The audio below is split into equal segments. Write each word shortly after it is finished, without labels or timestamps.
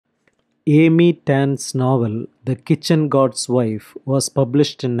Amy Tan's novel The Kitchen God's Wife was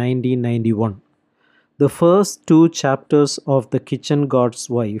published in 1991. The first two chapters of The Kitchen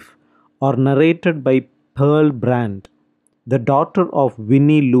God's Wife are narrated by Pearl Brand, the daughter of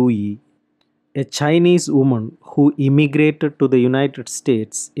Winnie Louie, a Chinese woman who immigrated to the United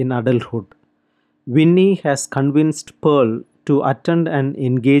States in adulthood. Winnie has convinced Pearl to attend an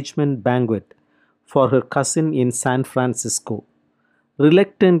engagement banquet for her cousin in San Francisco.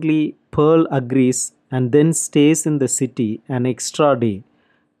 Reluctantly, Pearl agrees and then stays in the city an extra day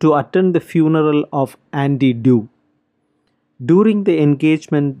to attend the funeral of Andy Dew. During the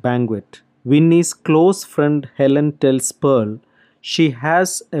engagement banquet, Winnie's close friend Helen tells Pearl she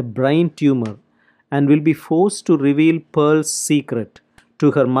has a brain tumor and will be forced to reveal Pearl's secret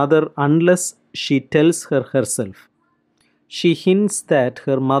to her mother unless she tells her herself. She hints that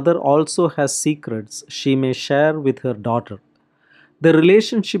her mother also has secrets she may share with her daughter. The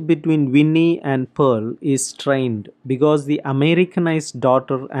relationship between Winnie and Pearl is strained because the Americanized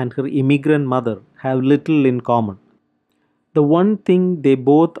daughter and her immigrant mother have little in common. The one thing they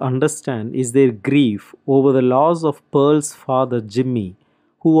both understand is their grief over the loss of Pearl's father, Jimmy,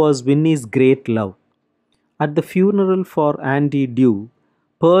 who was Winnie's great love. At the funeral for Andy Dew,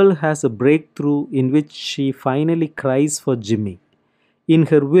 Pearl has a breakthrough in which she finally cries for Jimmy. In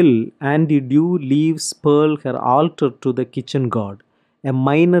her will, Andy Dew leaves Pearl her altar to the kitchen god, a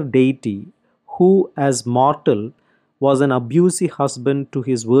minor deity who, as mortal, was an abusive husband to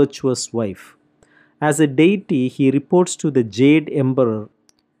his virtuous wife. As a deity, he reports to the Jade Emperor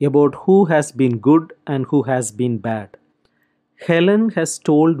about who has been good and who has been bad. Helen has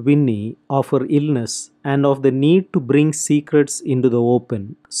told Winnie of her illness and of the need to bring secrets into the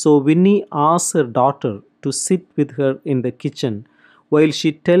open, so Winnie asks her daughter to sit with her in the kitchen while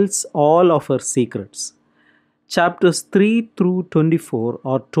she tells all of her secrets. Chapters 3 through 24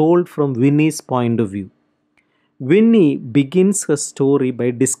 are told from Winnie's point of view. Winnie begins her story by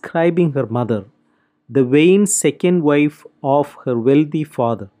describing her mother, the vain second wife of her wealthy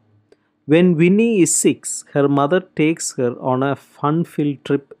father. When Winnie is 6, her mother takes her on a fun filled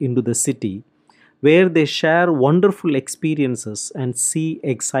trip into the city where they share wonderful experiences and see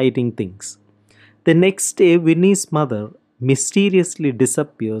exciting things. The next day, Winnie's mother mysteriously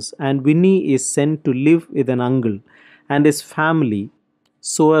disappears, and Winnie is sent to live with an uncle and his family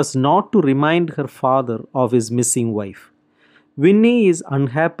so as not to remind her father of his missing wife. Winnie is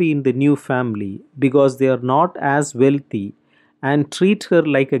unhappy in the new family because they are not as wealthy and treat her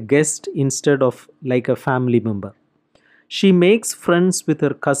like a guest instead of like a family member. She makes friends with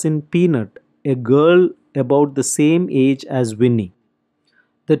her cousin Peanut, a girl about the same age as Winnie.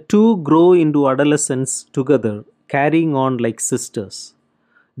 The two grow into adolescence together, carrying on like sisters.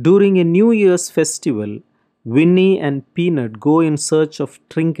 During a New Year's festival, Winnie and Peanut go in search of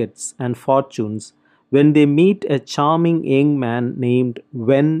trinkets and fortunes when they meet a charming young man named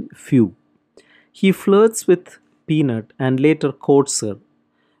Wen Fu. He flirts with Peanut and later courts her.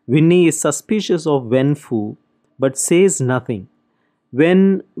 Winnie is suspicious of Wen Fu but says nothing.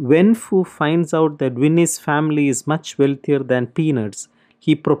 When Wen Fu finds out that Winnie's family is much wealthier than Peanut's,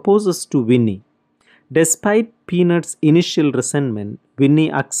 he proposes to Winnie. Despite Peanut's initial resentment, Winnie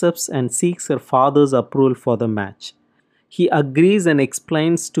accepts and seeks her father's approval for the match. He agrees and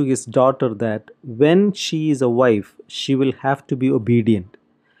explains to his daughter that when she is a wife, she will have to be obedient.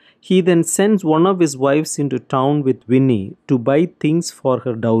 He then sends one of his wives into town with Winnie to buy things for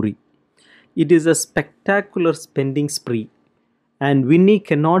her dowry. It is a spectacular spending spree, and Winnie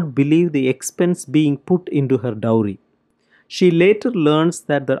cannot believe the expense being put into her dowry. She later learns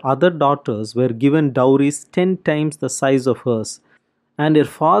that the other daughters were given dowries 10 times the size of hers, and her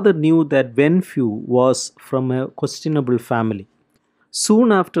father knew that Wen Fu was from a questionable family.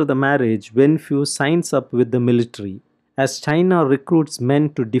 Soon after the marriage, Wen Fu signs up with the military as China recruits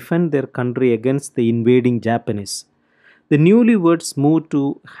men to defend their country against the invading Japanese. The newlyweds move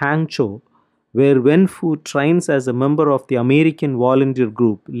to Hangzhou, where Wen Fu trains as a member of the American volunteer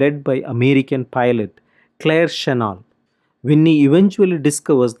group led by American pilot Claire Chennault. Winnie eventually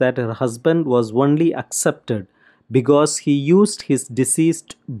discovers that her husband was only accepted because he used his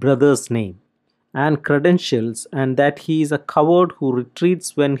deceased brother's name and credentials, and that he is a coward who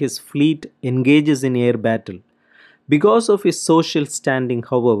retreats when his fleet engages in air battle. Because of his social standing,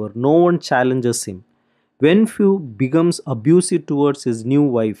 however, no one challenges him. Wen Fu becomes abusive towards his new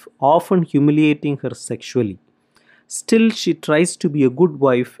wife, often humiliating her sexually. Still, she tries to be a good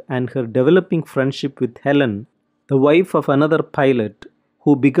wife, and her developing friendship with Helen, the wife of another pilot,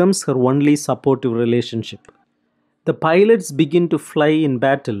 who becomes her only supportive relationship. The pilots begin to fly in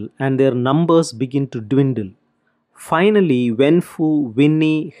battle and their numbers begin to dwindle. Finally, Wenfu,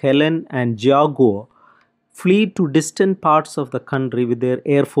 Winnie, Helen, and Jiaguo flee to distant parts of the country with their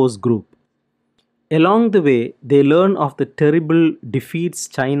Air Force group. Along the way, they learn of the terrible defeats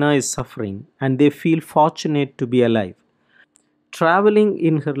China is suffering and they feel fortunate to be alive. Traveling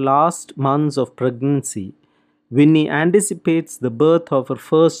in her last months of pregnancy, Winnie anticipates the birth of her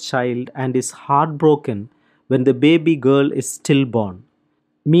first child and is heartbroken when the baby girl is stillborn.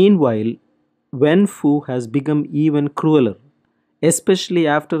 Meanwhile, Wen Fu has become even crueler, especially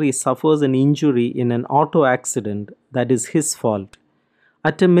after he suffers an injury in an auto accident that is his fault.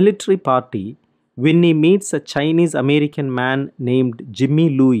 At a military party, Winnie meets a Chinese American man named Jimmy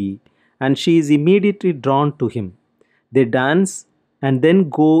Louis and she is immediately drawn to him. They dance and then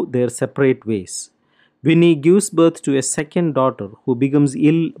go their separate ways. Winnie gives birth to a second daughter who becomes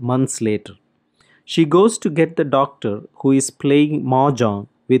ill months later. She goes to get the doctor who is playing mahjong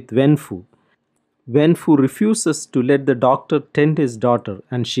with Wenfu. Wenfu refuses to let the doctor tend his daughter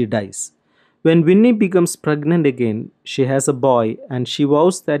and she dies. When Winnie becomes pregnant again, she has a boy and she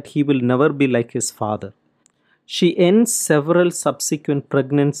vows that he will never be like his father. She ends several subsequent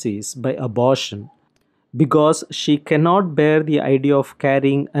pregnancies by abortion because she cannot bear the idea of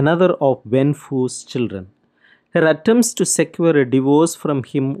carrying another of Wenfu's children. Her attempts to secure a divorce from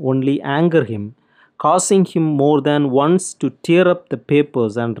him only anger him, causing him more than once to tear up the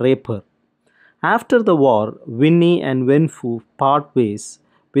papers and rape her. After the war, Winnie and Wenfu part ways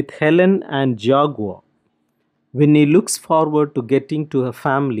with Helen and Jiaguo. Winnie looks forward to getting to her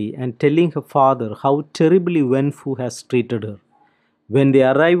family and telling her father how terribly Wenfu has treated her. When they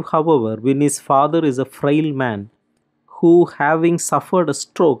arrive, however, Winnie's father is a frail man who, having suffered a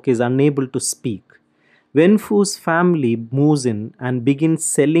stroke, is unable to speak. Wenfu's family moves in and begins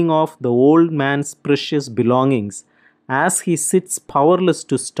selling off the old man's precious belongings as he sits powerless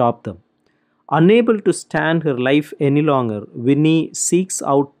to stop them. Unable to stand her life any longer, Winnie seeks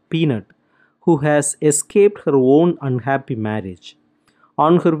out Peanut, who has escaped her own unhappy marriage.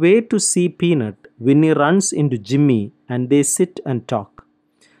 On her way to see Peanut, Winnie runs into Jimmy and they sit and talk.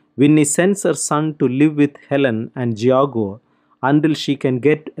 Winnie sends her son to live with Helen and Jiago until she can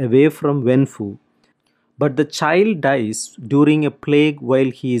get away from Wenfu, but the child dies during a plague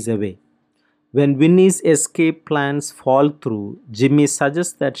while he is away. When Winnie's escape plans fall through, Jimmy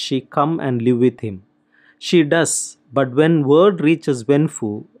suggests that she come and live with him. She does, but when word reaches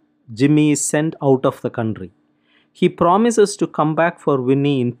Wenfu, Jimmy is sent out of the country. He promises to come back for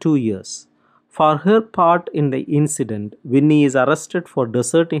Winnie in 2 years. For her part in the incident, Winnie is arrested for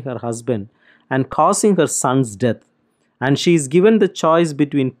deserting her husband and causing her son's death, and she is given the choice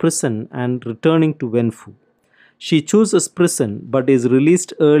between prison and returning to Wenfu. She chooses prison but is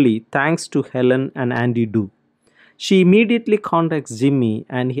released early thanks to Helen and Andy Du. She immediately contacts Jimmy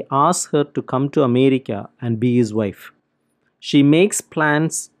and he asks her to come to America and be his wife. She makes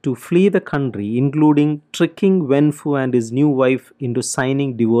plans to flee the country, including tricking Wenfu and his new wife into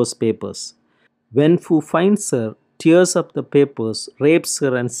signing divorce papers. Wenfu finds her, tears up the papers, rapes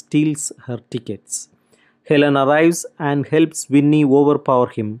her, and steals her tickets. Helen arrives and helps Winnie overpower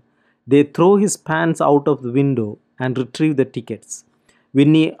him. They throw his pants out of the window and retrieve the tickets.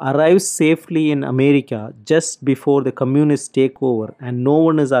 Winnie arrives safely in America just before the communists take over and no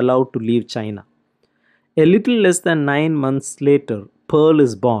one is allowed to leave China. A little less than 9 months later, Pearl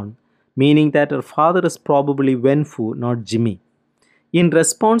is born, meaning that her father is probably Wenfu, not Jimmy. In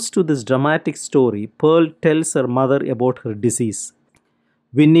response to this dramatic story, Pearl tells her mother about her disease.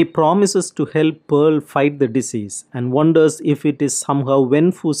 Winnie promises to help Pearl fight the disease and wonders if it is somehow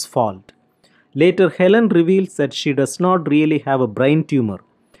Wenfu's fault. Later, Helen reveals that she does not really have a brain tumor.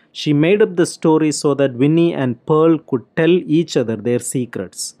 She made up the story so that Winnie and Pearl could tell each other their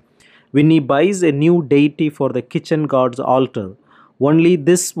secrets. Winnie buys a new deity for the kitchen god's altar, only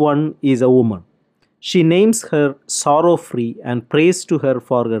this one is a woman. She names her Sorrow Free and prays to her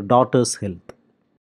for her daughter's health.